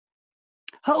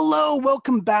Hello,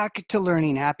 welcome back to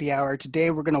Learning Happy Hour. Today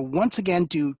we're going to once again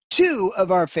do two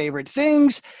of our favorite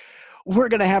things. We're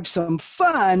going to have some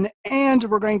fun and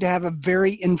we're going to have a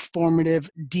very informative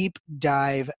deep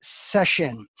dive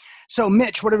session. So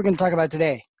Mitch, what are we going to talk about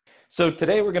today? So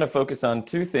today we're going to focus on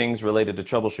two things related to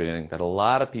troubleshooting that a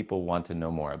lot of people want to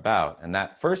know more about. And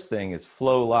that first thing is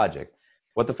flow logic.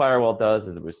 What the firewall does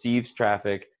is it receives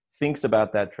traffic, thinks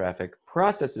about that traffic,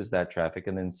 processes that traffic,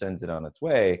 and then sends it on its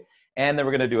way. And then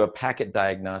we're going to do a packet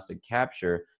diagnostic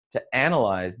capture to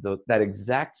analyze that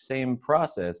exact same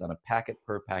process on a packet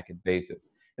per packet basis.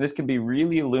 And this can be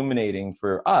really illuminating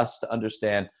for us to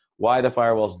understand why the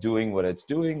firewall is doing what it's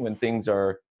doing when things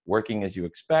are working as you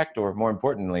expect, or more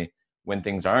importantly, when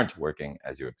things aren't working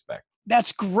as you expect.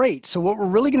 That's great. So what we're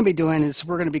really going to be doing is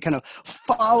we're going to be kind of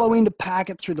following the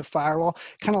packet through the firewall,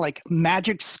 kind of like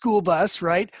magic school bus,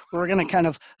 right? We're going to kind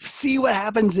of see what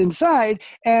happens inside,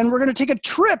 and we're going to take a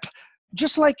trip,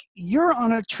 just like you're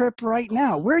on a trip right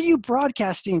now. Where are you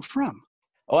broadcasting from?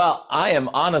 Well, I am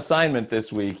on assignment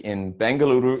this week in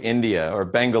Bengaluru, India, or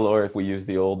Bangalore if we use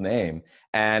the old name.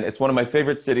 And it's one of my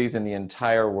favorite cities in the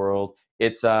entire world.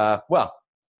 It's, well,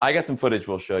 I got some footage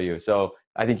we'll show you. So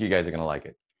I think you guys are going to like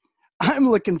it.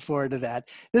 I'm looking forward to that.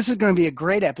 This is going to be a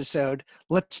great episode.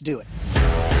 Let's do it.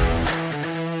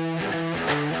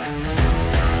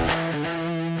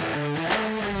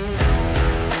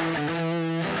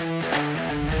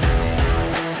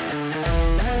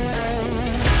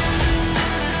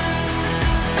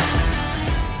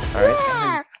 All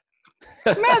right.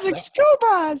 Yeah! Magic school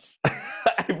bus!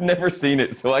 I've never seen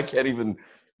it, so I can't even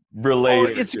relate. Oh,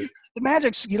 it's the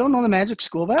magic. You don't know the magic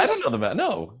school bus? I don't know the map.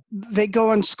 No. They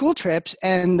go on school trips,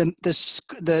 and the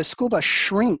school bus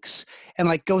shrinks and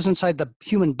like goes inside the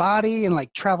human body and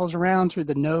like travels around through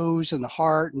the nose and the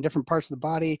heart and different parts of the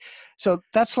body. So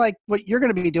that's like what you're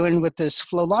going to be doing with this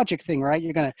flow logic thing, right?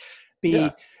 You're going to be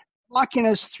walking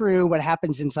us through what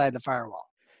happens inside the firewall.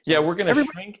 Yeah, So we're going to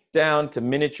shrink down to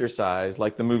miniature size,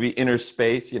 like the movie Inner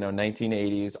Space,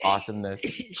 1980s awesomeness.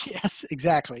 Yes,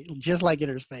 exactly. Just like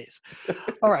inner space.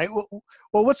 All right.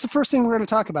 Well, what's the first thing we're going to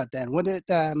talk about then?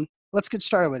 Let's get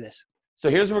started with this. So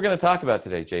here's what we're going to talk about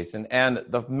today, Jason. And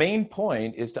the main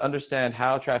point is to understand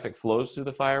how traffic flows through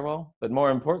the firewall, but more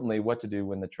importantly, what to do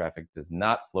when the traffic does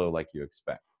not flow like you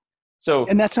expect.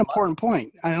 And that's an important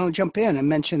point. I don't jump in and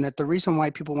mention that the reason why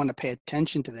people want to pay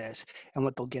attention to this and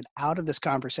what they'll get out of this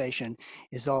conversation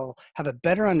is they'll have a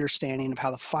better understanding of how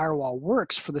the firewall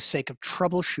works for the sake of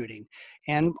troubleshooting,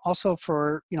 and also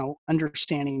for,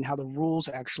 understanding how the rules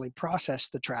actually process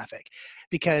the traffic.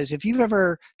 Because if you've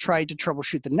ever tried to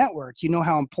troubleshoot the network, you know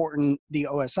how important the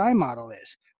OSI model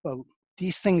is. Well,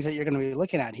 these things that you're going to be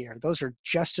looking at here, those are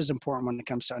just as important when it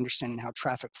comes to understanding how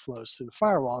traffic flows through the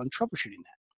firewall and troubleshooting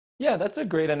that. Yeah, that's a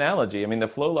great analogy. I mean, the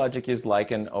flow logic is like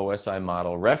an OSI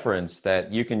model reference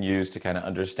that you can use to kind of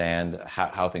understand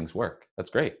how things work.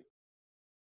 That's great.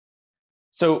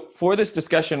 So for this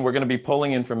discussion, we're going to be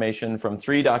pulling information from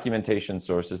three documentation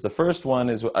sources. The first one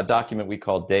is a document we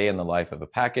call Day in the Life of a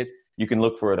Packet. You can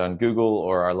look for it on Google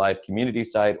or our live community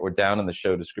site, or down in the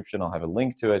show description, I'll have a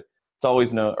link to it. It's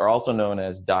also known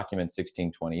as document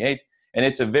 1628. And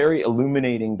it's a very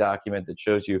illuminating document that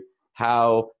shows you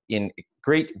how, in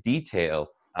great detail,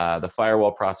 the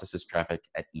firewall processes traffic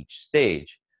at each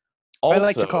stage. Also, I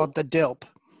like to call it the DILP.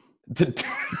 The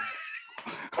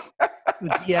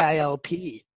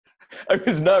DILP. I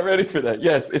was not ready for that.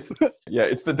 Yes,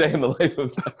 it's the day in the life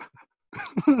of.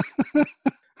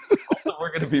 Also, we're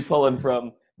going to be pulling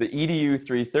from the EDU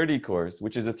 330 course,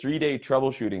 which is a 3-day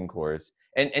troubleshooting course.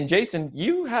 And Jason,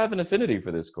 you have an affinity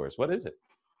for this course. What is it?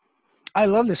 I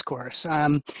love this course.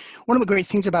 One of the great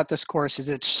things about this course is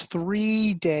it's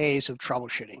 3 days of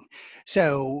troubleshooting.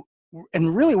 So,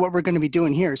 and really what we're going to be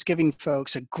doing here is giving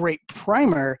folks a great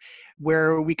primer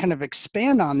where we kind of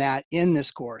expand on that in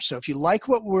this course. So if you like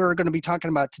what we're going to be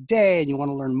talking about today and you want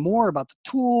to learn more about the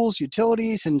tools,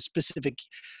 utilities, and specific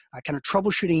kind of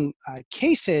troubleshooting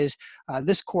cases,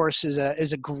 this course is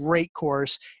a great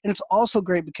course. And it's also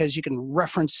great because you can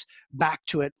reference back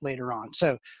to it later on.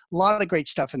 So a lot of great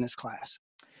stuff in this class.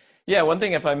 Yeah, one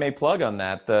thing, if I may plug on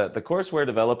that, the courseware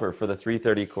developer for the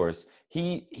 330 course,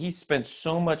 he spent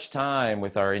so much time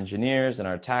with our engineers and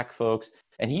our TAC folks,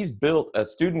 and he's built a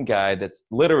student guide that's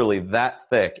literally that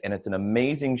thick, and it's an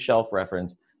amazing shelf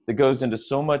reference that goes into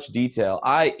so much detail.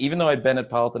 Even though I'd been at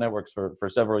Palo Alto Networks for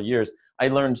several years, I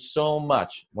learned so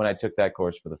much when I took that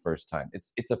course for the first time.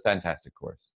 It's a fantastic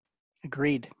course.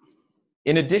 Agreed.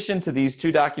 In addition to these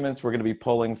two documents, we're going to be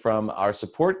pulling from our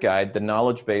support guide, the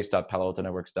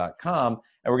knowledgebase.paloaltonetworks.com,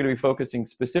 and we're going to be focusing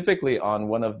specifically on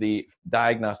one of the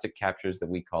diagnostic captures that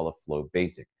we call a flow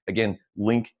basic. Again,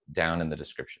 link down in the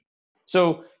description.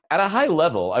 So at a high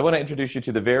level, I want to introduce you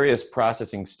to the various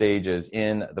processing stages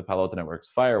in the Palo Alto Networks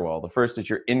firewall. The first is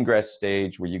your ingress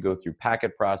stage, where you go through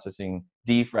packet processing,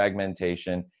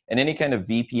 defragmentation, and any kind of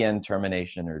VPN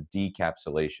termination or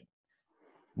decapsulation.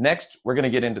 Next, we're going to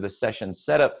get into the session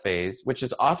setup phase, which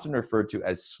is often referred to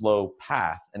as slow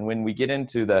path. And when we get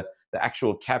into the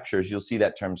actual captures, you'll see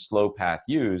that term slow path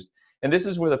used. And this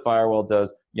is where the firewall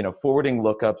does, forwarding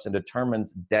lookups and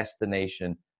determines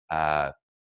destination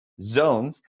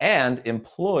zones and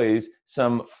employs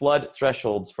some flood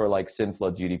thresholds for like SYN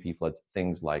floods, UDP floods,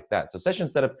 things like that. So session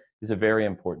setup is a very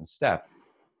important step.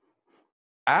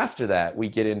 After that, we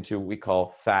get into what we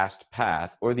call fast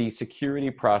path, or the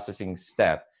security processing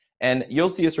step. And you'll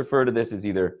see us refer to this as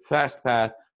either fast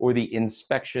path or the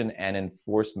inspection and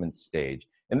enforcement stage.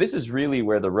 And this is really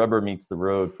where the rubber meets the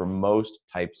road for most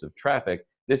types of traffic.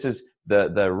 This is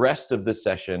the rest of the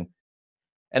session.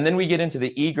 And then we get into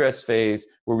the egress phase,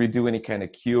 where we do any kind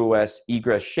of QoS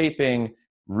egress shaping,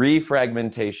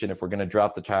 refragmentation if we're going to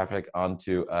drop the traffic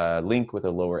onto a link with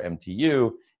a lower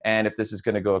MTU. And if this is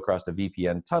going to go across a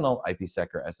VPN tunnel, IPsec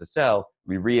or SSL,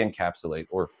 we re-encapsulate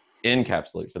or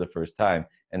encapsulate for the first time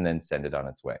and then send it on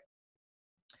its way.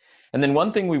 And then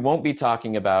one thing we won't be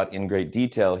talking about in great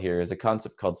detail here is a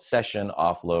concept called session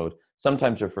offload,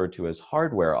 sometimes referred to as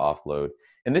hardware offload.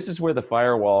 And this is where the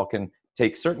firewall can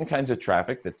take certain kinds of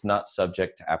traffic that's not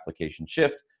subject to application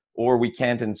shift, or we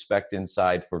can't inspect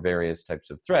inside for various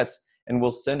types of threats, and we'll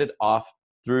send it off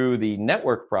through the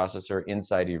network processor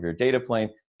inside of your data plane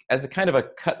as a kind of a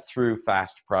cut-through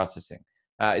fast processing.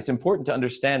 It's important to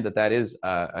understand that that is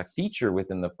a feature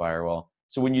within the firewall.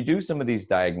 So when you do some of these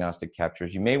diagnostic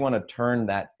captures, you may want to turn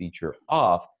that feature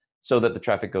off so that the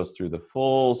traffic goes through the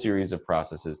full series of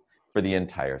processes for the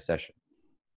entire session.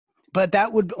 But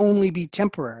that would only be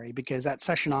temporary, because that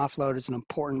session offload is an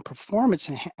important performance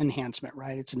enhancement,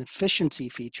 right? It's an efficiency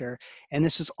feature. And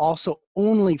this is also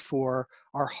only for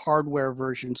our hardware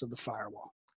versions of the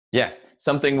firewall. Yes,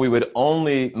 something we would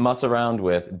only muss around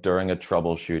with during a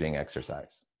troubleshooting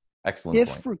exercise. Excellent point.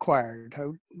 If required,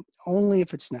 only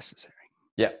if it's necessary.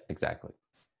 Yeah, exactly.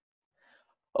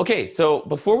 Okay, so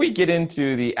before we get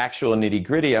into the actual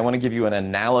nitty-gritty, I want to give you an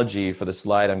analogy for the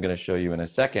slide I'm going to show you in a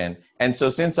second. And so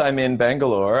since I'm in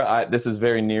Bangalore, this is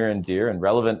very near and dear and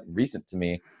relevant, recent to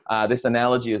me. This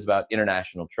analogy is about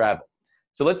international travel.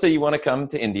 So let's say you want to come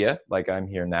to India, like I'm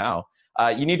here now.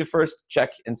 You need to first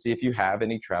check and see if you have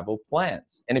any travel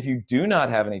plans. And if you do not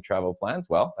have any travel plans,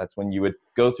 well, that's when you would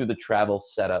go through the travel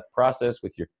setup process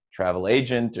with your travel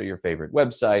agent or your favorite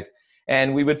website.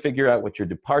 And we would figure out what your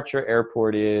departure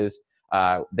airport is.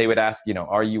 They would ask,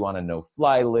 are you on a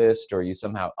no-fly list, or are you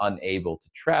somehow unable to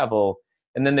travel?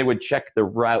 And then they would check the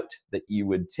route that you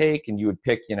would take, and you would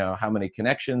pick, how many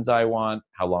connections I want,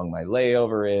 how long my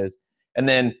layover is. And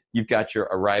then you've got your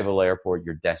arrival airport,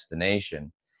 your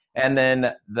destination. And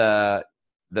then the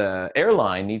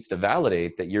airline needs to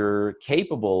validate that you're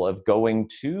capable of going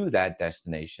to that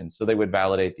destination. So they would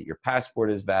validate that your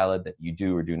passport is valid, that you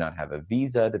do or do not have a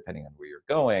visa, depending on where you're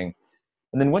going.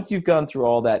 And then once you've gone through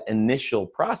all that initial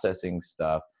processing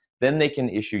stuff, then they can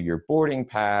issue your boarding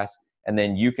pass, and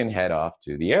then you can head off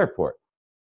to the airport.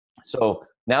 So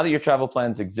now that your travel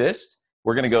plans exist,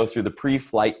 we're going to go through the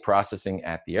pre-flight processing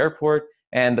at the airport.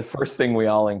 And the first thing we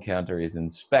all encounter is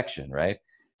inspection, right?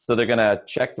 So they're going to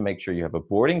check to make sure you have a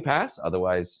boarding pass,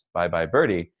 otherwise bye-bye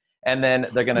birdie. And then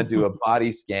they're going to do a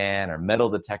body scan or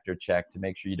metal detector check to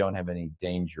make sure you don't have any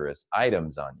dangerous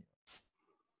items on you.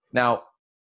 Now,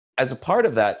 as a part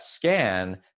of that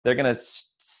scan, they're going to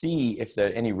see if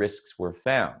any risks were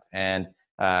found. And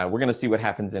we're going to see what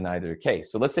happens in either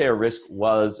case. So let's say a risk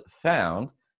was found.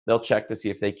 They'll check to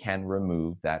see if they can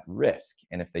remove that risk.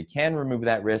 And if they can remove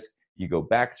that risk, you go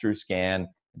back through scan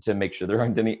to make sure there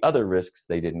aren't any other risks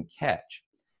they didn't catch.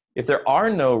 If there are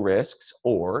no risks,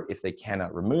 or if they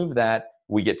cannot remove that,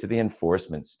 we get to the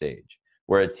enforcement stage,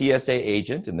 where a TSA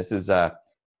agent, and this is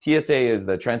TSA is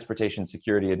the Transportation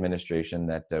Security Administration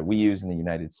that we use in the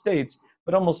United States,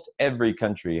 but almost every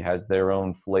country has their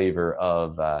own flavor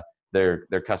of their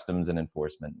customs and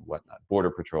enforcement and whatnot, border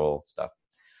patrol stuff.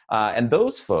 And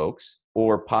those folks,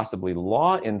 or possibly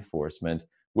law enforcement,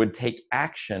 would take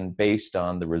action based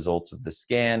on the results of the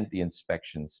scan, the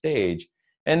inspection stage.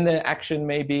 And the action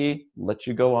may be, let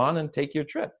you go on and take your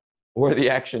trip. Or the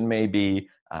action may be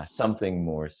something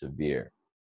more severe.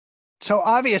 So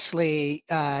obviously,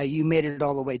 you made it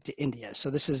all the way to India. So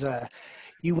this is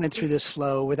You went through this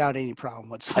flow without any problem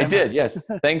I whatsoever. did, yes.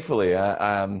 Thankfully.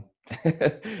 Yeah,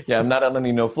 I'm not on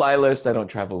any no-fly list. I don't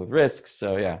travel with risks.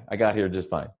 So yeah, I got here just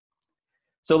fine.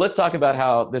 So let's talk about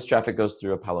how this traffic goes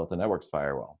through a Palo Alto Networks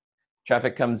firewall.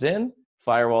 Traffic comes in,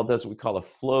 firewall does what we call a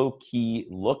flow key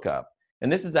lookup.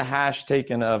 And this is a hash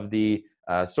taken of the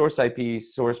source IP,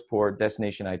 source port,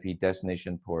 destination IP,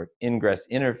 destination port, ingress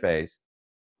interface.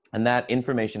 And that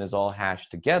information is all hashed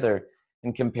together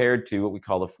and compared to what we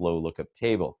call a flow lookup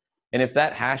table. And if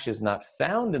that hash is not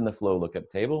found in the flow lookup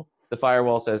table, the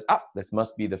firewall says, this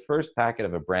must be the first packet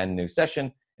of a brand new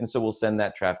session. And so we'll send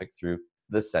that traffic through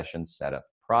the session setup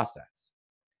process.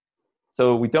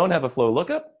 So we don't have a flow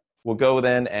lookup. We'll go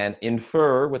then and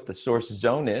infer what the source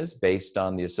zone is based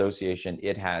on the association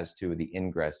it has to the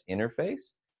ingress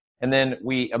interface. And then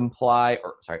we apply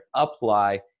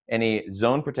any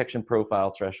zone protection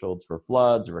profile thresholds for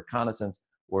floods or reconnaissance,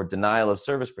 or denial of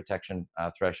service protection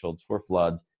thresholds for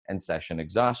floods and session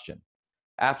exhaustion.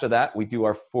 After that, we do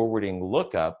our forwarding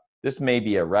lookup. This may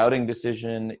be a routing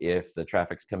decision if the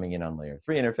traffic's coming in on layer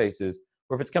 3 interfaces,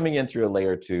 or if it's coming in through a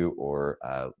layer 2 or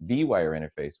vWire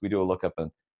interface. We do a lookup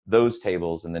on those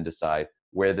tables and then decide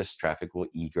where this traffic will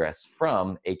egress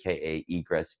from, aka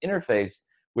egress interface,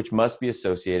 which must be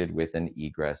associated with an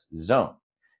egress zone.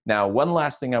 Now, one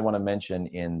last thing I want to mention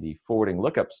in the forwarding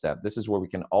lookup step, this is where we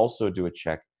can also do a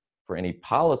check for any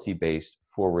policy-based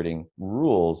forwarding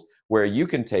rules where you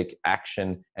can take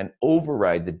action and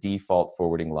override the default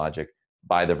forwarding logic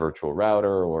by the virtual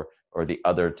router or the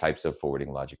other types of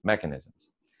forwarding logic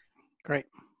mechanisms. Great.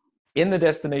 In the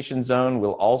destination zone,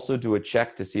 we'll also do a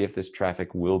check to see if this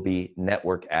traffic will be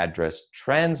network address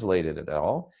translated at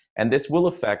all. And this will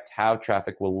affect how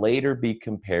traffic will later be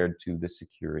compared to the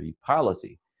security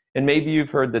policy. And maybe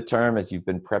you've heard the term as you've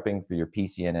been prepping for your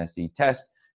PCNSE test,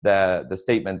 the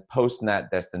statement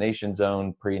post-NAT destination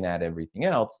zone, pre-NAT everything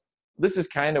else. This is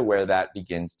kind of where that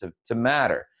begins to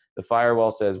matter. The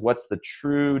firewall says, what's the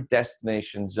true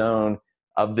destination zone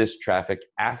of this traffic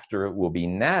after it will be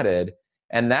NATed?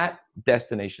 And that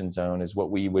destination zone is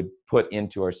what we would put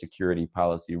into our security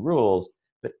policy rules,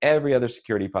 but every other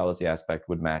security policy aspect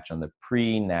would match on the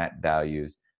pre-NAT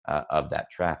values of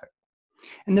that traffic.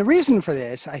 And the reason for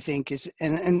this, I think, is,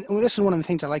 and this is one of the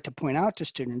things I like to point out to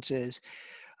students is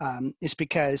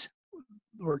because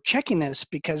we're checking this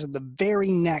because of the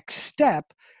very next step,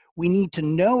 we need to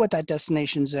know what that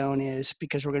destination zone is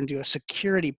because we're going to do a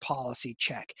security policy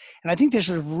check. And I think this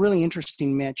is really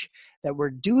interesting, Mitch, that we're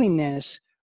doing this,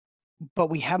 but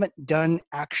we haven't done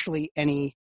actually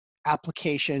any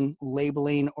application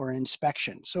labeling or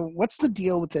inspection. So what's the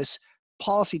deal with this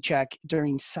policy check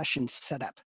during session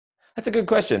setup? That's a good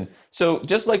question. So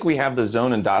just like we have the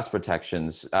zone and DOS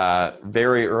protections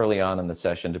very early on in the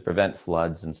session to prevent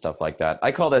floods and stuff like that,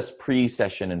 I call this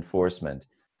pre-session enforcement.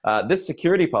 This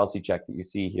security policy check that you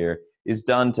see here is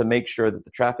done to make sure that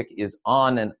the traffic is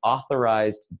on an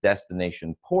authorized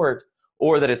destination port,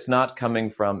 or that it's not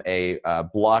coming from a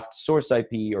blocked source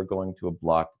IP or going to a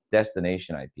blocked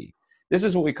destination IP. This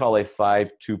is what we call a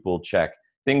 5-tuple check.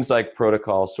 Things like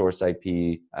protocol, source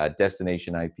IP,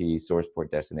 destination IP, source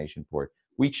port, destination port.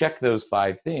 We check those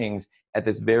 5 things at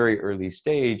this very early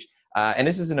stage. And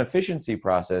this is an efficiency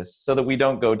process so that we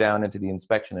don't go down into the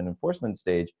inspection and enforcement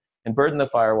stage and burden the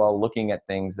firewall looking at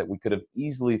things that we could have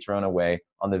easily thrown away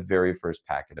on the very first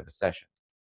packet of a session.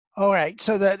 All right,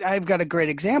 so that I've got a great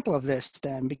example of this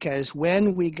then, because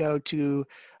when we go to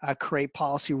create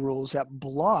policy rules that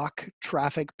block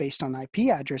traffic based on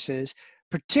IP addresses,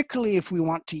 particularly if we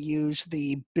want to use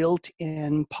the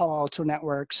built-in Palo Alto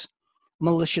Networks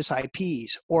malicious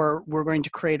IPs, or we're going to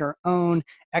create our own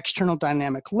external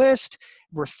dynamic list.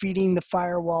 We're feeding the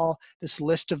firewall this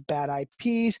list of bad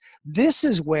IPs. This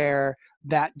is where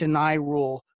that deny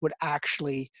rule would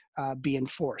actually be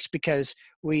enforced, because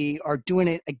we are doing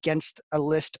it against a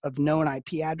list of known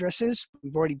IP addresses.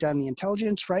 We've already done the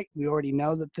intelligence, right? We already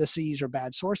know that these are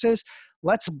bad sources.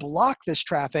 Let's block this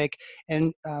traffic,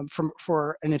 and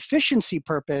for an efficiency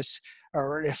purpose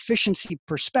or an efficiency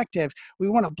perspective, we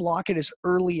want to block it as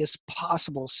early as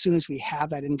possible. As soon as we have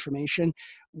that information,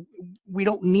 we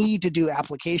don't need to do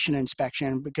application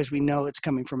inspection because we know it's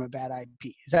coming from a bad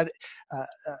IP. Is that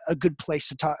a good place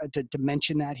to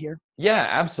mention that here? Yeah,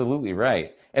 absolutely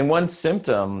right. And one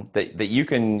symptom that you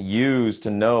can use to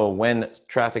know when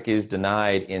traffic is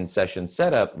denied in session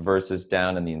setup versus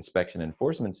down in the inspection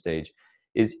enforcement stage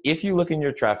is if you look in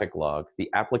your traffic log, the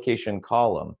application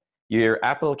column, your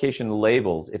application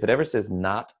labels, if it ever says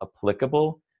not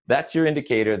applicable, that's your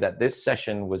indicator that this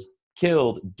session was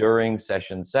killed during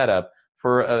session setup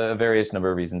for a various number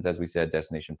of reasons, as we said,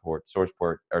 destination port, source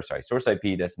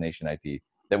IP, destination IP,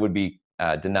 that would be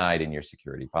denied in your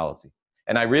security policy.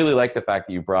 And I really like the fact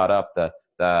that you brought up the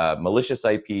malicious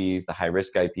IPs, the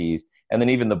high-risk IPs, and then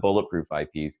even the bulletproof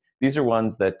IPs. These are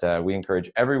ones that we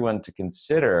encourage everyone to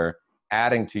consider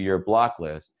adding to your block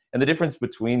list. And the difference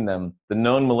between them, the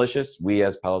known malicious, we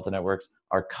as Palo Alto Networks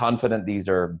are confident these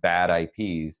are bad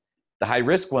IPs. The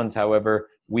high-risk ones, however,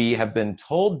 we have been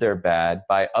told they're bad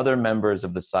by other members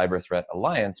of the Cyber Threat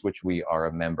Alliance, which we are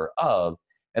a member of.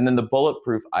 And then the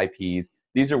bulletproof IPs,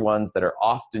 these are ones that are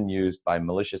often used by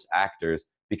malicious actors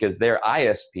because their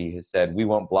ISP has said, we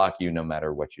won't block you no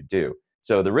matter what you do.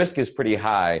 So the risk is pretty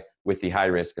high with the high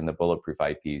risk and the bulletproof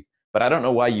IPs. But I don't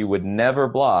know why you would never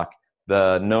block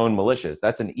the known malicious.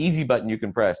 That's an easy button you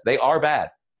can press. They are bad.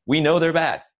 We know they're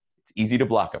bad. It's easy to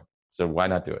block them. So why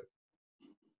not do it?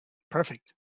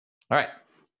 Perfect. All right.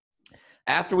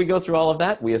 After we go through all of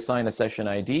that, we assign a session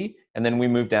ID, and then we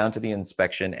move down to the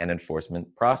inspection and enforcement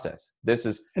process.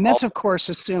 And that's, of course,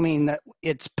 assuming that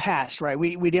it's passed, right?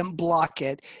 We didn't block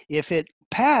it. If it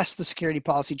passed the security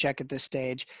policy check at this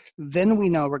stage, then we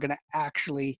know we're going to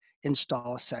actually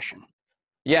install a session.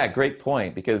 Yeah, great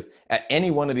point, because at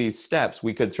any one of these steps,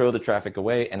 we could throw the traffic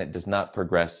away and it does not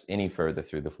progress any further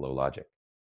through the flow logic.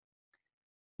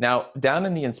 Now, down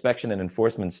in the inspection and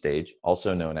enforcement stage,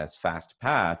 also known as fast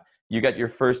path, you got your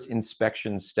first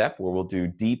inspection step where we'll do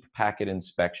deep packet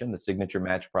inspection. The signature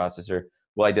match processor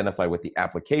will identify what the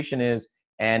application is,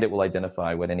 and it will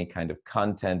identify what any kind of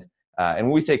content, and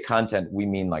when we say content, we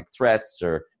mean like threats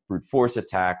or brute force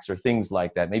attacks or things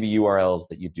like that, maybe URLs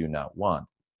that you do not want.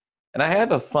 And I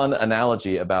have a fun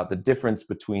analogy about the difference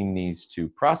between these two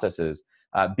processes.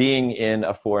 Being in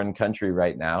a foreign country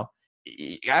right now,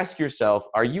 ask yourself,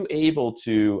 are you able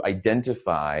to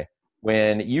identify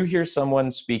when you hear someone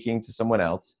speaking to someone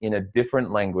else in a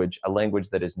different language, a language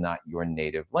that is not your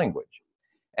native language?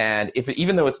 And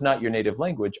even though it's not your native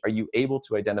language, are you able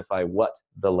to identify what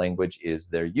the language is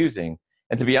they're using?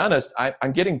 And to be honest,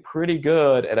 I'm getting pretty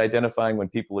good at identifying when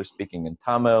people are speaking in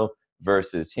Tamil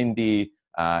versus Hindi,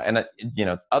 and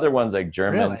other ones like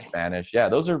German, Really? Spanish. Yeah,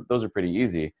 those are pretty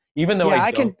easy, even though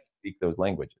I don't speak those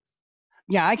languages.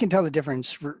 Yeah, I can tell the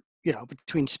difference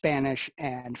between Spanish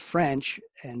and French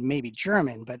and maybe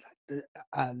German, but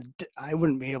I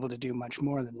wouldn't be able to do much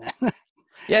more than that.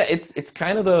 Yeah, it's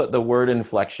kind of the word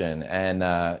inflection, and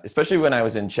especially when I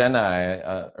was in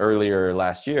Chennai earlier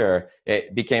last year,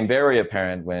 it became very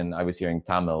apparent when I was hearing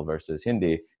Tamil versus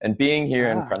Hindi. And being here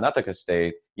in Karnataka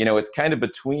state, it's kind of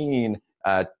between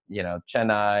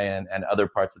Chennai and other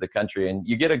parts of the country, and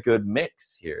you get a good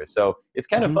mix here. So it's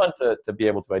kind of fun to be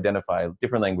able to identify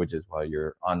different languages while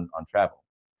you're on travel.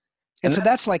 And so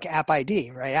that's like App ID,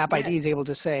 right? App ID is able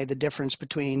to say the difference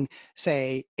between,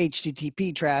 say,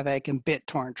 HTTP traffic and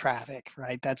BitTorrent traffic,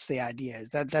 right? That's the idea.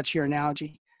 That's your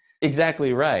analogy?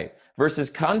 Exactly right. Versus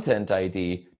Content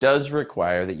ID does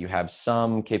require that you have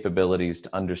some capabilities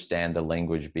to understand the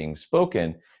language being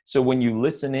spoken. So when you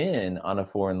listen in on a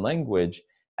foreign language,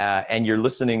 and you're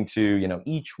listening to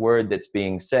each word that's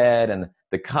being said and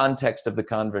the context of the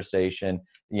conversation,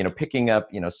 picking up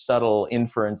subtle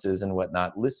inferences and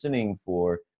whatnot, listening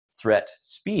for threat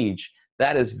speech,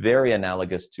 that is very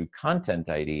analogous to Content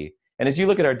ID. And as you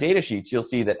look at our data sheets, you'll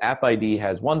see that App ID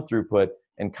has one throughput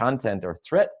and content or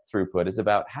threat throughput is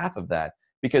about half of that,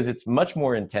 because it's much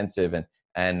more intensive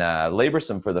and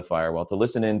laborsome for the firewall to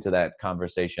listen into that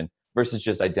conversation versus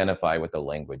just identify what the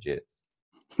language is.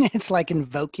 It's like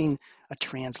invoking a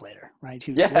translator, right?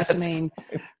 Who's listening.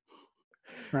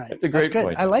 Right. That's a great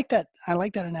point. I like that. I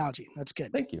like that analogy. That's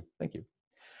good. Thank you.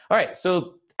 All right.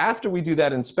 So after we do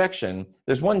that inspection,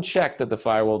 there's one check that the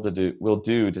firewall will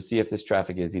do to see if this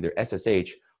traffic is either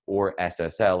SSH or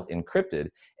SSL encrypted.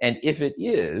 And if it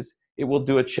is, it will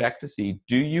do a check to see,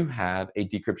 do you have a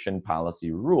decryption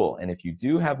policy rule? And if you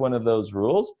do have one of those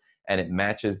rules and it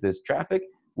matches this traffic,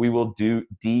 we will do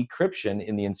decryption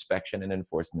in the inspection and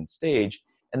enforcement stage,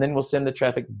 and then we'll send the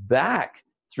traffic back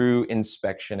through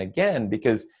inspection again,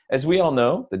 because as we all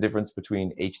know, the difference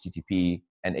between HTTP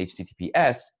and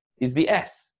HTTPS is the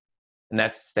S, and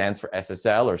that stands for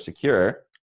SSL or secure.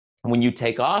 And when you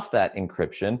take off that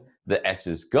encryption, the S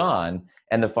is gone,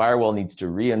 and the firewall needs to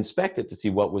re-inspect it to see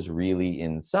what was really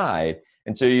inside.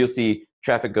 And so you'll see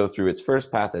traffic go through its first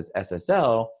path as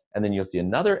SSL, and then you'll see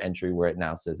another entry where it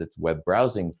now says it's web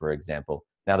browsing, for example,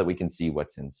 now that we can see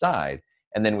what's inside.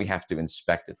 And then we have to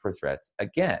inspect it for threats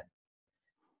again.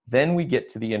 Then we get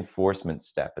to the enforcement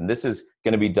step. And this is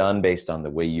going to be done based on the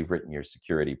way you've written your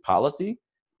security policy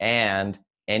and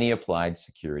any applied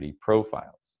security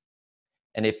profiles.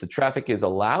 And if the traffic is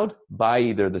allowed by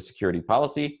either the security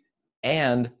policy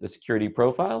and the security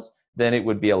profiles, then it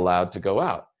would be allowed to go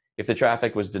out. If the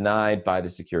traffic was denied by the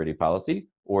security policy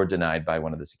or denied by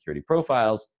one of the security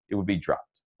profiles, it would be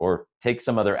dropped or take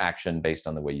some other action based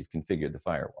on the way you've configured the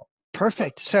firewall.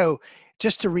 Perfect. So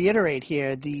just to reiterate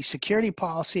here, the security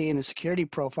policy and the security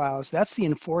profiles, that's the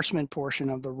enforcement portion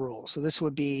of the rule. So this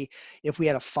would be if we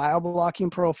had a file blocking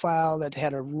profile that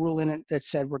had a rule in it that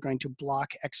said we're going to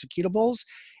block executables,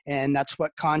 and that's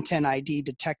what content ID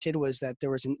detected was that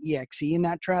there was an exe in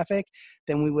that traffic,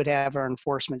 then we would have our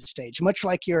enforcement stage. Much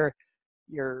like your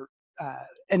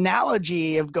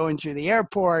analogy of going through the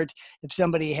airport, if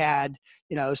somebody had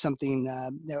something,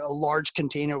 a large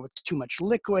container with too much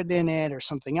liquid in it or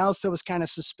something else that was kind of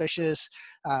suspicious,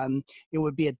 it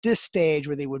would be at this stage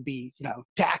where they would be,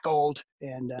 tackled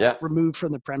and removed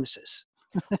from the premises.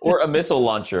 Or a missile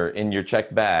launcher in your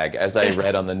checked bag, as I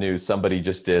read on the news, somebody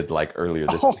just did like earlier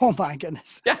this week. Oh my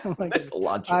goodness. Yeah, oh my missile goodness.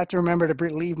 launcher. I have to remember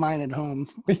to leave mine at home.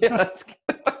 Yeah.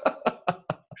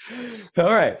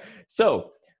 All right.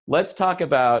 So let's talk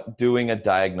about doing a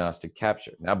diagnostic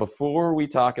capture. Now, before we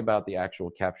talk about the actual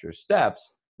capture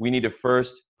steps, we need to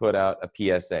first put out a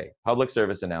PSA, public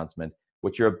service announcement.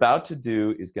 What you're about to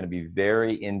do is going to be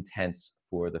very intense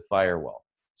for the firewall.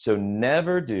 So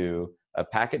never do a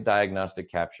packet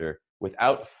diagnostic capture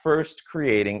without first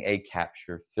creating a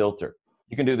capture filter.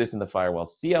 You can do this in the firewall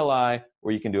CLI,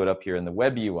 or you can do it up here in the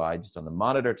web UI, just on the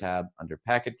monitor tab under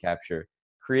packet capture.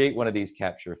 Create one of these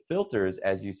capture filters,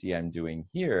 as you see I'm doing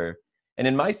here. And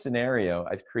in my scenario,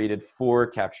 I've created 4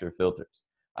 capture filters.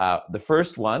 The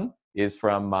first one is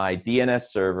from my DNS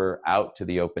server out to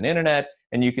the open internet,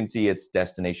 and you can see it's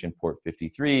destination port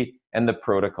 53, and the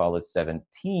protocol is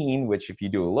 17, which if you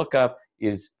do a lookup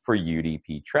is for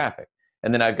UDP traffic.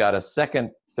 And then I've got a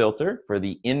second filter for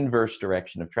the inverse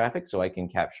direction of traffic, so I can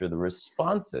capture the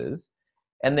responses.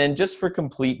 And then just for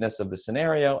completeness of the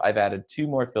scenario, I've added 2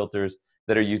 more filters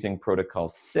that are using protocol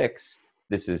 6.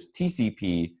 This is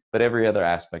TCP, but every other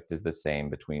aspect is the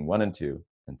same between 1 and 2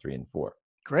 and 3 and 4.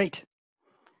 Great.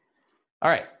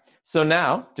 All right. So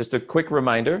now, just a quick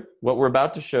reminder, what we're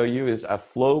about to show you is a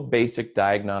flow basic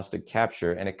diagnostic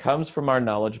capture, and it comes from our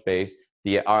knowledge base,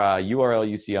 the URL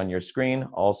you see on your screen,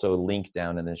 also linked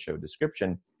down in the show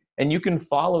description. And you can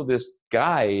follow this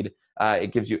guide.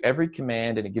 It gives you every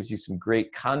command, and it gives you some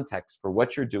great context for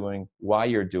what you're doing, why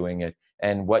you're doing it,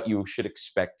 and what you should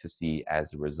expect to see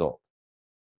as a result.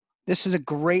 This is a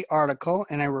great article,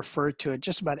 and I refer to it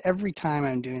just about every time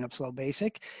I'm doing a flow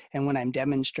basic and when I'm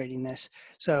demonstrating this.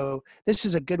 So this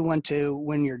is a good one to,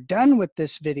 when you're done with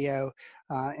this video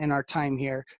in our time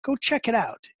here, go check it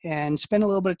out and spend a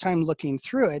little bit of time looking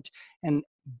through it and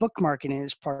bookmarking it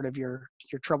as part of your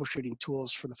troubleshooting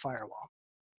tools for the firewall.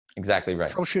 Exactly right.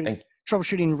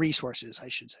 Troubleshooting resources, I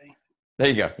should say. There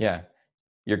you go. Yeah.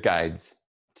 Your guides,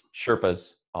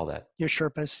 Sherpas, all that. Your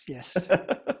Sherpas, yes.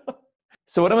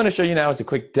 So what I'm going to show you now is a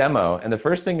quick demo. And the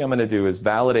first thing I'm going to do is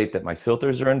validate that my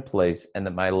filters are in place and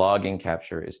that my logging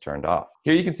capture is turned off.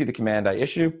 Here you can see the command I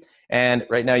issue. And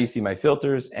right now you see my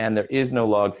filters and there is no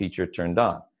log feature turned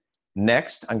on.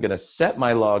 Next, I'm going to set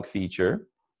my log feature.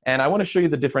 And I want to show you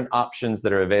the different options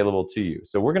that are available to you.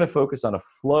 So we're going to focus on a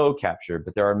flow capture,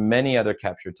 but there are many other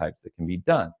capture types that can be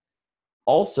done.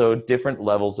 Also, different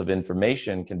levels of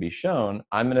information can be shown.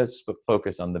 I'm going to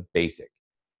focus on the basic.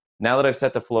 Now that I've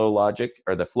set the flow logic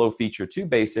or the flow feature to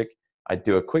basic, I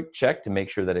do a quick check to make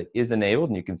sure that it is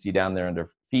enabled. And you can see down there under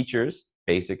features,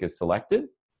 basic is selected.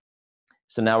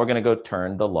 So now we're going to go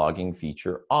turn the logging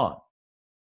feature on.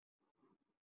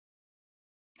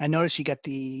 I noticed you got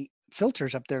the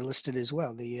filters up there listed as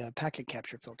well, the packet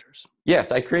capture filters.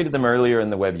 Yes, I created them earlier in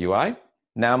the web UI.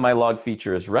 Now my log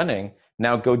feature is running.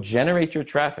 Now go generate your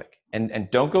traffic and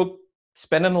don't go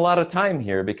spending a lot of time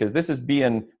here because this is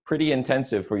being pretty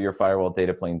intensive for your firewall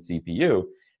dataplane CPU.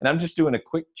 And I'm just doing a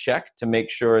quick check to make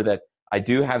sure that I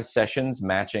do have sessions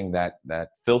matching that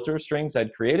filter strings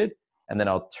I'd created, and then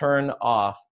I'll turn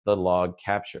off the log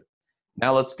capture.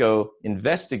 Now let's go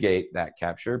investigate that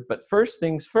capture. But first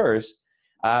things first,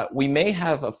 we may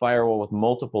have a firewall with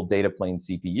multiple dataplane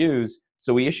CPUs,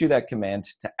 so we issue that command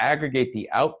to aggregate the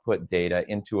output data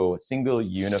into a single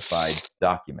unified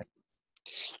document.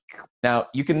 Now,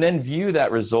 you can then view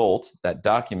that result, that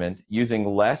document, using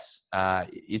less.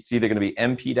 It's either going to be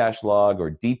MP-log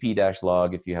or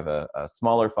DP-log if you have a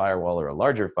smaller firewall or a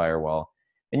larger firewall.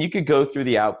 And you could go through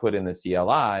the output in the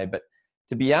CLI, but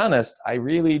to be honest, I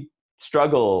really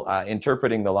struggle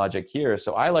interpreting the logic here.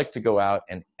 So I like to go out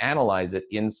and analyze it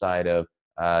inside of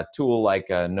a tool like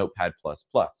Notepad++.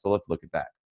 So let's look at that.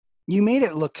 You made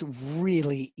it look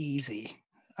really easy.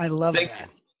 I love Thank that.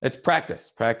 you. It's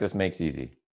practice. Practice makes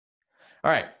easy.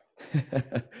 All right.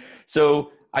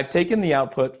 So I've taken the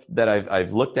output that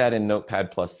I've looked at in Notepad++,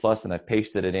 and I've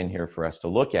pasted it in here for us to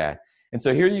look at. And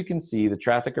so here you can see the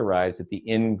traffic arrives at the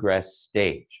ingress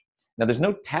stage. Now there's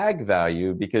no tag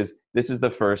value because this is the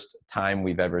first time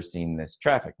we've ever seen this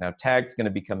traffic. Now tag's going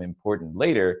to become important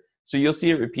later, so you'll see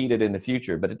it repeated in the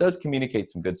future, but it does communicate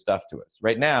some good stuff to us.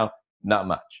 Right now, not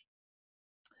much.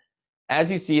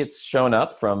 As you see, it's shown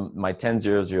up from my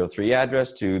 10.0.0.3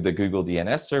 address to the Google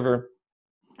DNS server.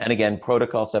 And again,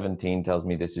 protocol 17 tells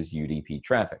me this is UDP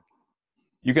traffic.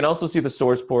 You can also see the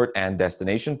source port and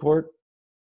destination port,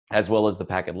 as well as the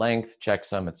packet length,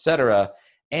 checksum, etc.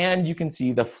 And you can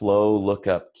see the flow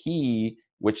lookup key,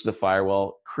 which the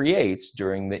firewall creates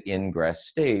during the ingress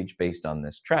stage based on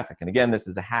this traffic. And again, this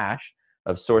is a hash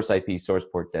of source IP, source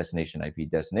port, destination IP,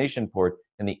 destination port,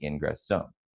 and the ingress zone.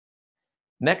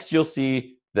 Next, you'll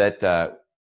see that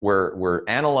we're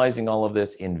analyzing all of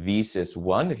this in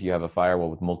vsys1. If you have a firewall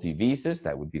with multi-vsys,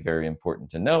 that would be very important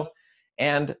to know.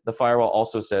 And the firewall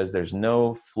also says there's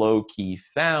no flow key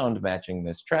found matching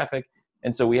this traffic.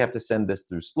 And so we have to send this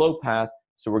through slow path.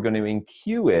 So we're going to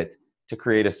enqueue it to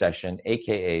create a session,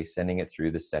 AKA sending it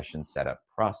through the session setup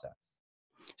process.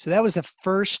 So that was the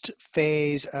first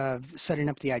phase of setting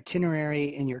up the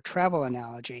itinerary in your travel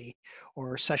analogy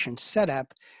or session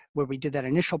setup, where we did that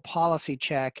initial policy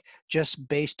check just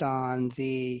based on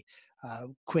the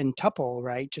quintuple,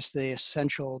 right? Just the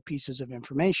essential pieces of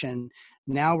information.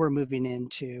 Now we're moving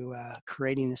into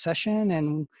creating the session,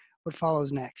 and what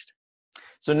follows next?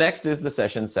 So next is the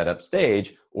session setup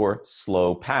stage, or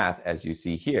slow path, as you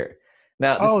see here.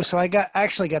 Now, so I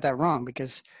actually got that wrong,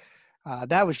 because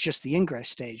that was just the ingress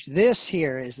stage. This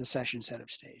here is the session setup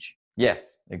stage.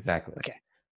 Yes, exactly. Okay,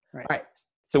 right. All right.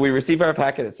 So we receive our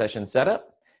packet at session setup.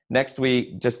 Next,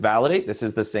 we just validate this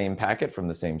is the same packet from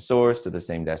the same source to the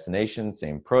same destination,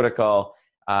 same protocol.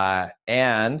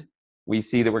 And we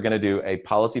see that we're going to do a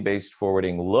policy-based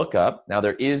forwarding lookup. Now,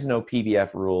 there is no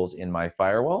PBF rules in my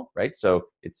firewall, right? So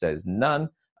it says none,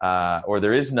 or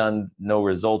there is none, no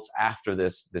results after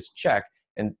this check.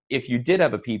 And if you did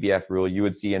have a PBF rule, you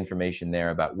would see information there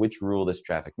about which rule this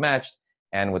traffic matched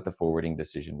and what the forwarding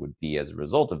decision would be as a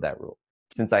result of that rule.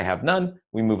 Since I have none,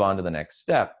 we move on to the next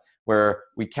step, where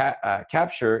we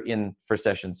capture for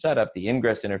session setup, the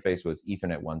ingress interface was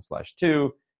Ethernet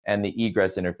 1/2, and the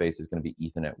egress interface is going to be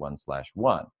Ethernet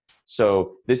 1/1.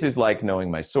 So this is like knowing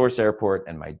my source airport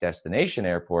and my destination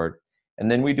airport.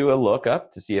 And then we do a lookup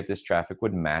to see if this traffic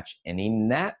would match any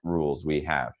NAT rules we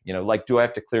have. You know, like, do I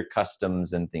have to clear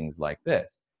customs and things like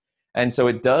this? And so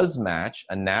it does match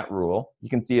a NAT rule. You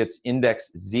can see it's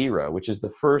index 0, which is the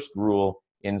first rule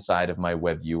inside of my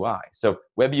web UI. So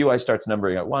web UI starts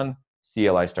numbering at 1,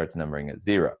 CLI starts numbering at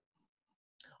 0.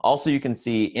 Also, you can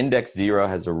see index 0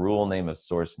 has a rule name of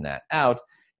source NAT out,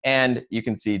 and you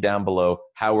can see down below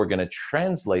how we're going to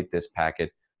translate this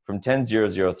packet from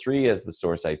 10.0.0.3 as the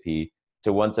source IP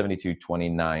to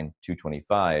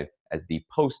 172.29.225 as the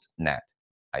post NAT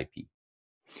IP.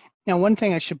 Now, one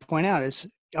thing I should point out is,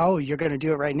 oh, you're going to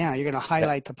do it right now. You're going to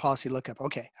highlight the policy lookup.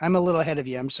 Okay, I'm a little ahead of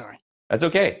you. I'm sorry. That's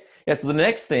okay. Yes, so the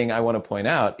next thing I want to point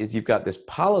out is you've got this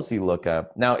policy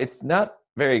lookup. Now, it's not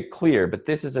very clear, but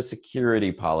this is a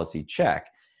security policy check.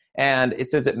 And it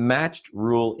says it matched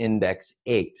rule index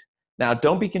 8. Now,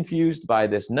 don't be confused by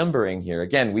this numbering here.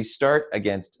 Again, we start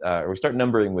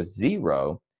numbering with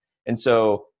 0. And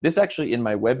so this actually in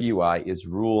my web UI is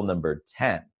rule number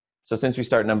 10. So since we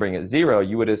start numbering at 0,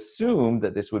 you would assume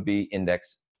that this would be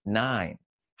index 9.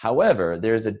 However,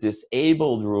 there's a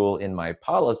disabled rule in my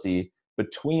policy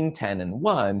between 10 and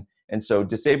 1, and so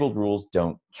disabled rules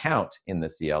don't count in the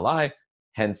CLI,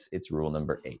 hence it's rule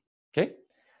number 8. Okay?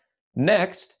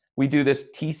 Next, we do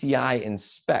this TCI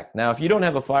inspect. Now, if you don't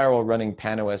have a firewall running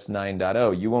PAN-OS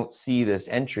 9.0, you won't see this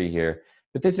entry here,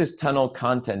 but this is tunnel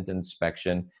content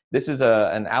inspection. This is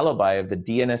an alibi of the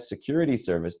DNS security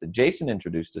service that Jason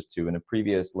introduced us to in a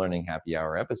previous Learning Happy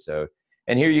Hour episode.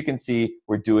 And here you can see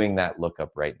we're doing that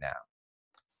lookup right now.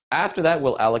 After that,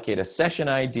 we'll allocate a session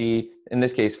ID, in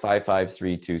this case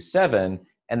 55327,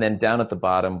 and then down at the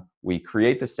bottom, we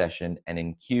create the session and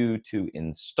enqueue to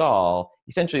install.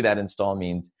 Essentially, that install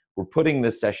means we're putting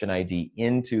the session ID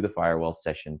into the firewall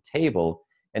session table,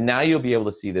 and now you'll be able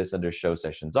to see this under Show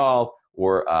Sessions All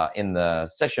or in the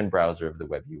session browser of the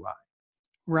web UI.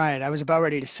 Right. I was about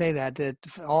ready to say that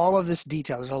all of this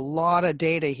detail, there's a lot of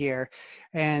data here,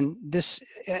 and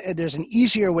there's an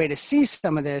easier way to see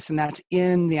some of this, and that's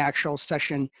in the actual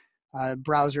session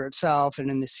browser itself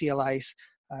and in the CLI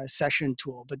session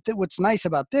tool. But what's nice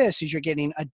about this is you're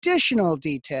getting additional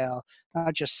detail,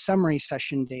 not just summary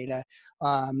session data.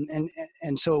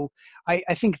 And so I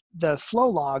think the flow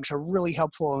logs are really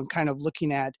helpful in kind of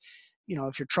looking at,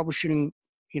 if you're troubleshooting,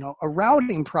 a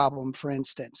routing problem, for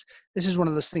instance, this is one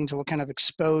of those things that will kind of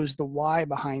expose the why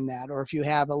behind that. Or if you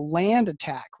have a land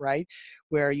attack, right,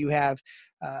 where you have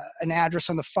an address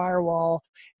on the firewall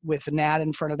with a NAT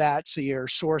in front of that, so your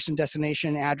source and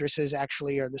destination addresses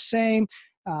actually are the same.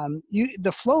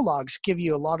 The flow logs give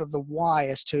you a lot of the why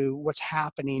as to what's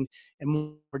happening in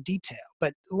more detail,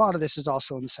 but a lot of this is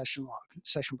also in the session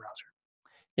browser.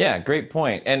 Yeah, great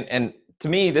point. And to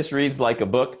me, this reads like a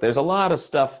book. There's a lot of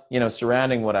stuff,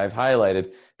 surrounding what I've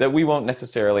highlighted that we won't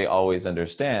necessarily always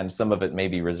understand. Some of it may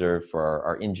be reserved for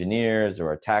our engineers or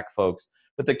our tech folks,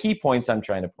 but the key points I'm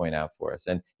trying to point out for us.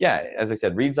 And yeah, as I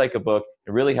said, reads like a book.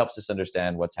 It really helps us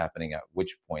understand what's happening at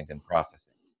which point in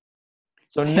processing.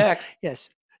 So next. Yes.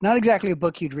 Not exactly a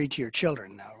book you'd read to your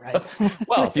children, though, right?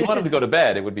 Well, if you want them to go to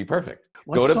bed, it would be perfect.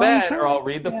 What's go to bed, time? or I'll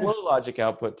read the flow logic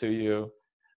output to you.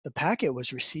 The packet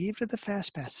was received at the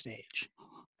fastpath stage.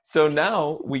 So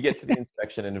now we get to the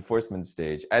inspection and enforcement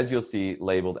stage, as you'll see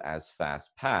labeled as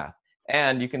fastpath.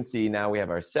 And you can see now we have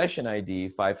our session ID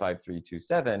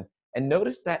 55327. And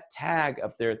notice that tag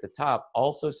up there at the top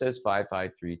also says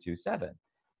 55327.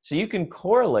 So you can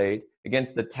correlate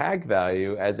against the tag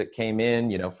value as it came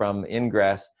in, from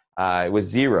ingress. It was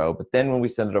 0. But then when we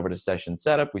sent it over to session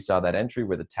setup, we saw that entry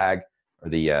where the tag or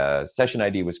the session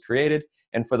ID was created.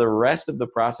 And for the rest of the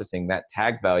processing, that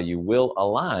tag value will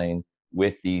align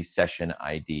with the session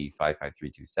ID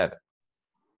 55327.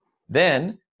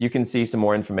 Then you can see some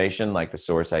more information like the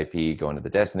source IP, going to the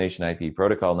destination IP,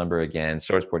 protocol number again,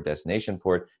 source port, destination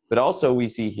port. But also we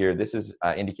see here, this is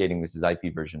indicating this is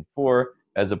IP version 4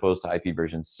 as opposed to IP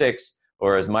version 6,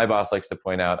 or as my boss likes to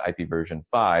point out, IP version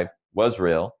 5 was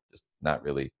real, just not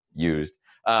really used.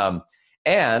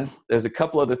 And there's a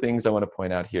couple other things I want to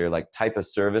point out here, like type of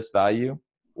service value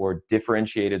or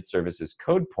differentiated services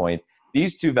code point.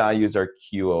 These two values are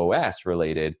QoS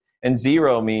related, and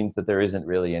 0 means that there isn't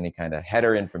really any kind of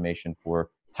header information for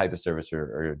type of service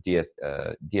or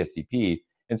DSCP.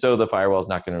 And so the firewall is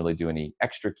not going to really do any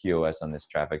extra QoS on this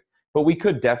traffic. But we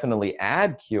could definitely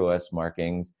add QoS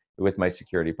markings with my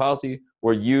security policy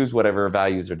or use whatever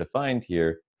values are defined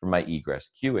here for my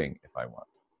egress queuing if I want.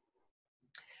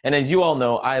 And as you all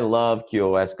know, I love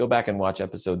QoS. Go back and watch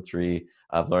episode 3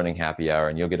 of Learning Happy Hour,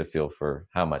 and you'll get a feel for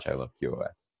how much I love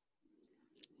QoS.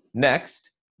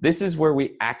 Next, this is where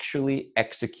we actually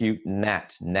execute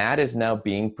NAT. NAT is now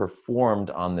being performed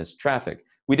on this traffic.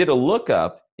 We did a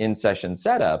lookup in session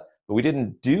setup, but we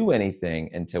didn't do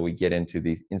anything until we get into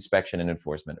the inspection and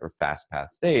enforcement or fastpath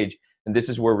stage. And this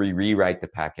is where we rewrite the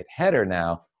packet header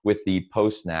now with the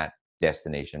post-NAT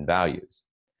destination values.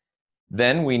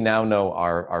 Then we now know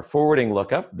our forwarding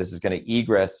lookup. This is going to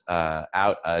egress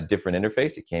out a different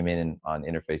interface. It came in on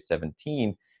interface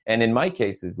 17. And in my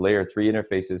case, is layer 3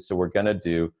 interfaces. So we're going to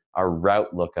do our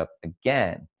route lookup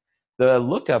again. The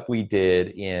lookup we did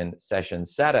in session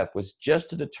setup was just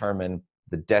to determine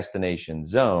the destination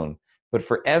zone. But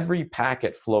for every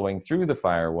packet flowing through the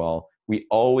firewall, we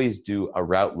always do a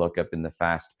route lookup in the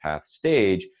fastpath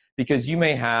stage, because you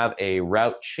may have a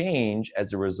route change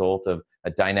as a result of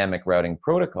a dynamic routing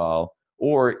protocol,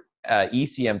 or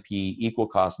ECMP, equal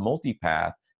cost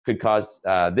multipath, could cause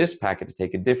this packet to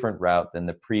take a different route than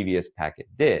the previous packet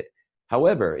did.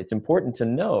 However, it's important to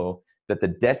know that the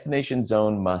destination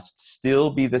zone must still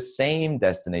be the same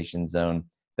destination zone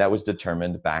that was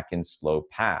determined back in slow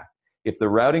path. If the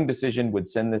routing decision would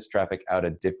send this traffic out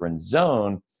a different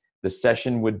zone, the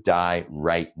session would die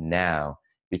right now,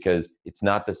 because it's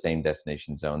not the same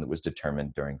destination zone that was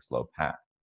determined during slow path.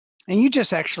 And you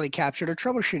just actually captured a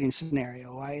troubleshooting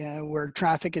scenario where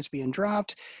traffic is being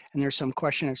dropped and there's some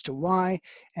question as to why,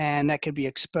 and that could be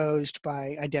exposed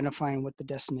by identifying what the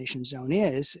destination zone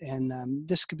is, and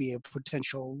this could be a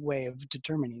potential way of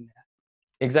determining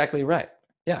that. Exactly right.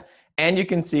 Yeah. And you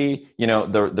can see,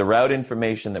 the route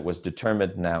information that was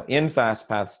determined now in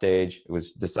fastpath stage. It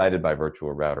was decided by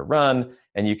virtual router run.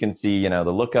 And you can see, the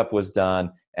lookup was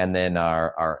done, and then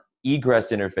our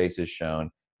egress interface is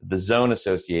shown, the zone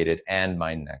associated, and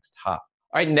my next hop.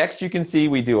 All right, next you can see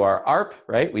we do our ARP,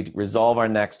 right? We resolve our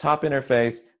next hop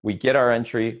interface. We get our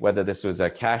entry, whether this was a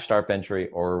cached ARP entry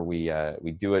or we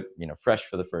do it, fresh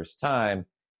for the first time.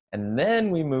 And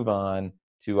then we move on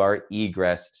to our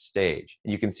egress stage.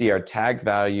 You can see our tag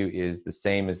value is the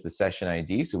same as the session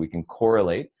ID, so we can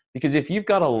correlate. Because if you've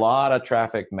got a lot of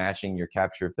traffic matching your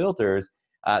capture filters,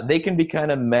 they can be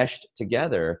kind of meshed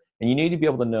together, and you need to be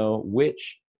able to know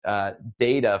which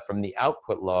data from the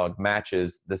output log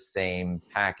matches the same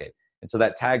packet. And so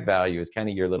that tag value is kind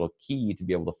of your little key to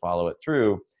be able to follow it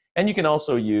through. And you can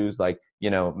also use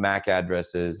MAC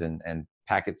addresses and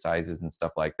packet sizes and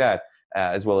stuff like that.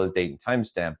 as well as date and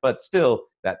timestamp, but still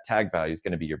that tag value is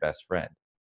going to be your best friend.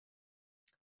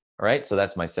 All right, so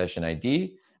that's my session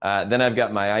ID. Then I've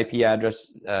got my IP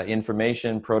address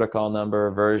information, protocol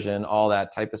number, version, all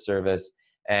that type of service.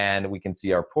 And we can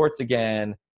see our ports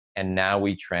again. And now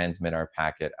we transmit our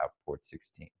packet out port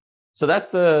 16. So that's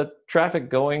the traffic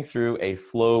going through a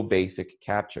flow basic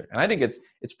capture. And I think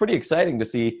it's pretty exciting to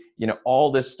see,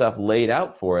 all this stuff laid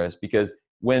out for us, because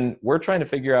when we're trying to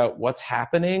figure out what's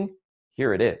happening,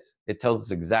 here it is. It tells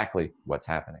us exactly what's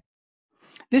happening.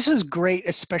 This is great,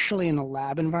 especially in a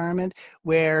lab environment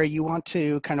where you want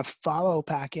to kind of follow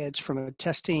packets from a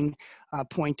testing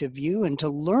point of view and to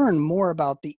learn more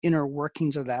about the inner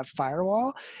workings of that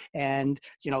firewall. And,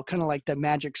 kind of like the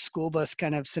magic school bus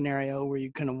kind of scenario where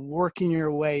you're kind of working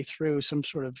your way through some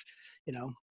sort of,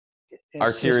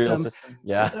 arterial system.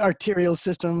 Yeah. Arterial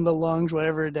system, the lungs,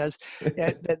 whatever it does.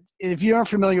 If you aren't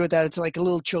familiar with that, it's like a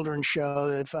little children's show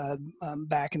that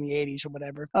back in the 80s or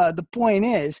whatever. The point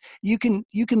is, you can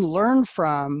learn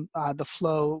from the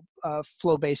flow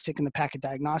basic and the packet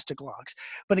diagnostic logs.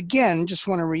 But again, just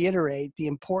want to reiterate the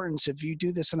importance, if you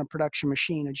do this on a production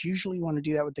machine, is usually you want to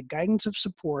do that with the guidance of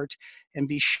support and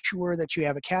be sure that you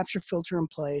have a capture filter in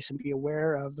place and be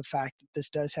aware of the fact that this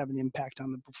does have an impact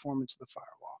on the performance of the firewall.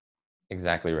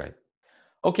 Exactly right.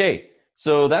 Okay,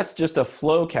 so that's just a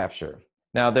flow capture.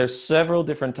 Now there's several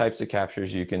different types of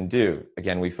captures you can do.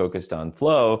 Again, we focused on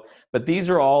flow, but these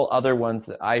are all other ones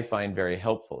that I find very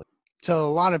helpful. So a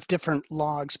lot of different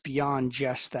logs beyond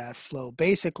just that flow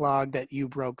basic log that you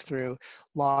broke through,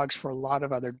 logs for a lot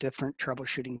of other different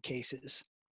troubleshooting cases.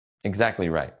 Exactly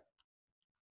right.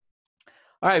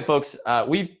 All right, folks,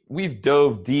 we've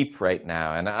dove deep right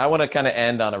now, and I want to kind of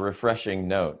end on a refreshing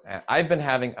note. I've been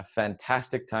having a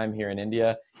fantastic time here in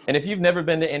India, and if you've never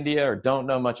been to India or don't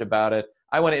know much about it,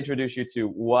 I want to introduce you to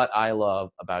what I love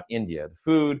about India: the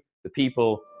food, the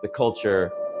people, the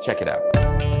culture. Check it out.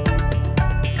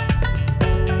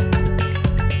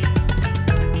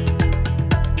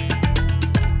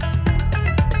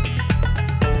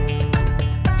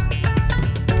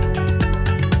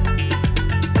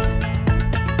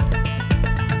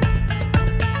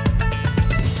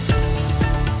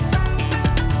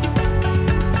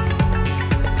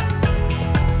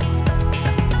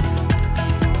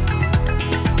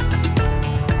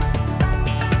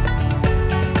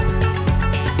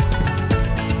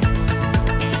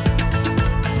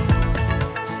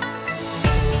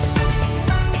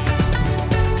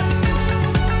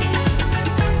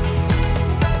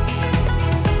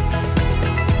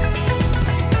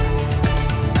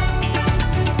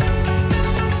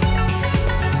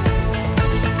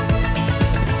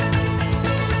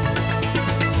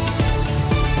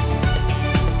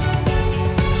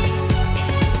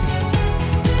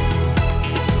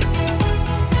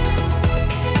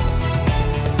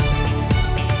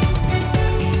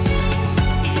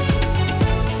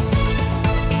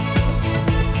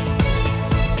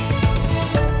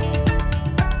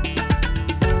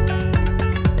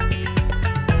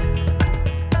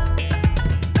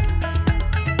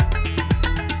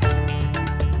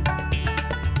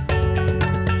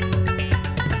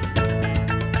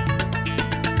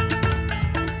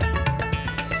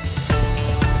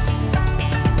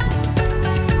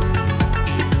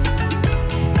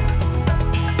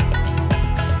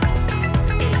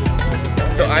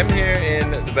 So I'm here in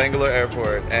the Bangalore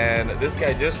airport, and this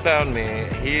guy just found me.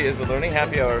 He is a Learning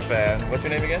Happy Hour fan. What's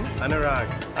your name again? Anurag.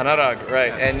 Anurag, right.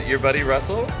 Yeah. And your buddy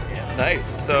Russell? Yeah. Nice.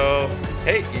 So,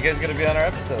 hey, you guys are going to be on our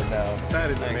episode now. That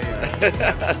is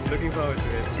amazing. Looking forward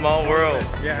to it. Small world.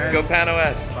 Yeah. Go Pan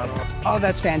OS. Oh,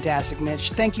 that's fantastic, Mitch.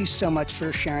 Thank you so much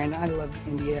for sharing. I love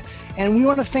India. And we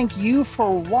want to thank you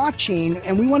for watching,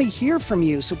 and we want to hear from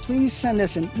you. So please send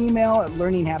us an email at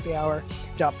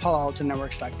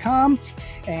learninghappyhour.paloaltonetworks.com.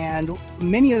 And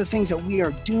many of the things that we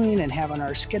are doing and have on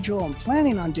our schedule and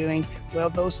planning on doing, well,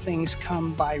 those things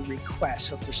come by request.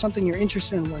 So if there's something you're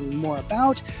interested in learning more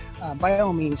about, by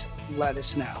all means, let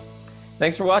us know.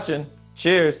 Thanks for watching.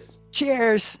 Cheers.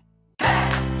 Cheers.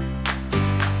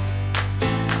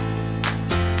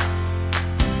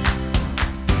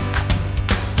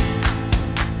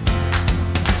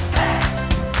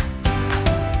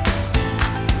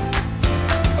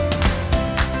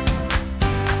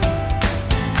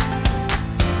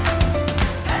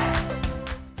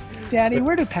 Daddy,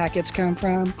 where do packets come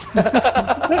from?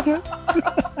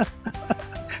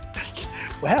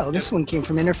 Wow, this one came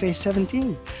from Interface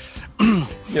 17.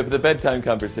 Yeah, but the bedtime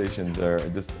conversations are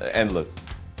just endless.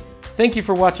 Thank you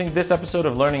for watching this episode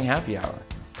of Learning Happy Hour.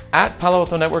 At Palo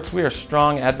Alto Networks, we are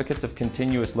strong advocates of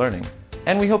continuous learning,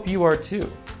 and we hope you are too.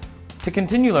 To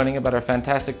continue learning about our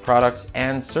fantastic products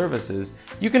and services,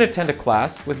 you can attend a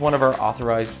class with one of our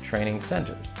authorized training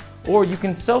centers, or you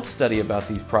can self-study about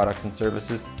these products and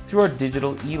services through our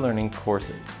digital e-learning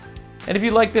courses. And if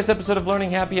you like this episode of Learning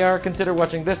Happy Hour, consider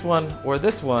watching this one or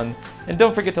this one, and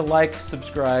don't forget to like,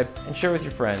 subscribe, and share with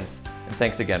your friends. And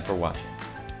thanks again for watching.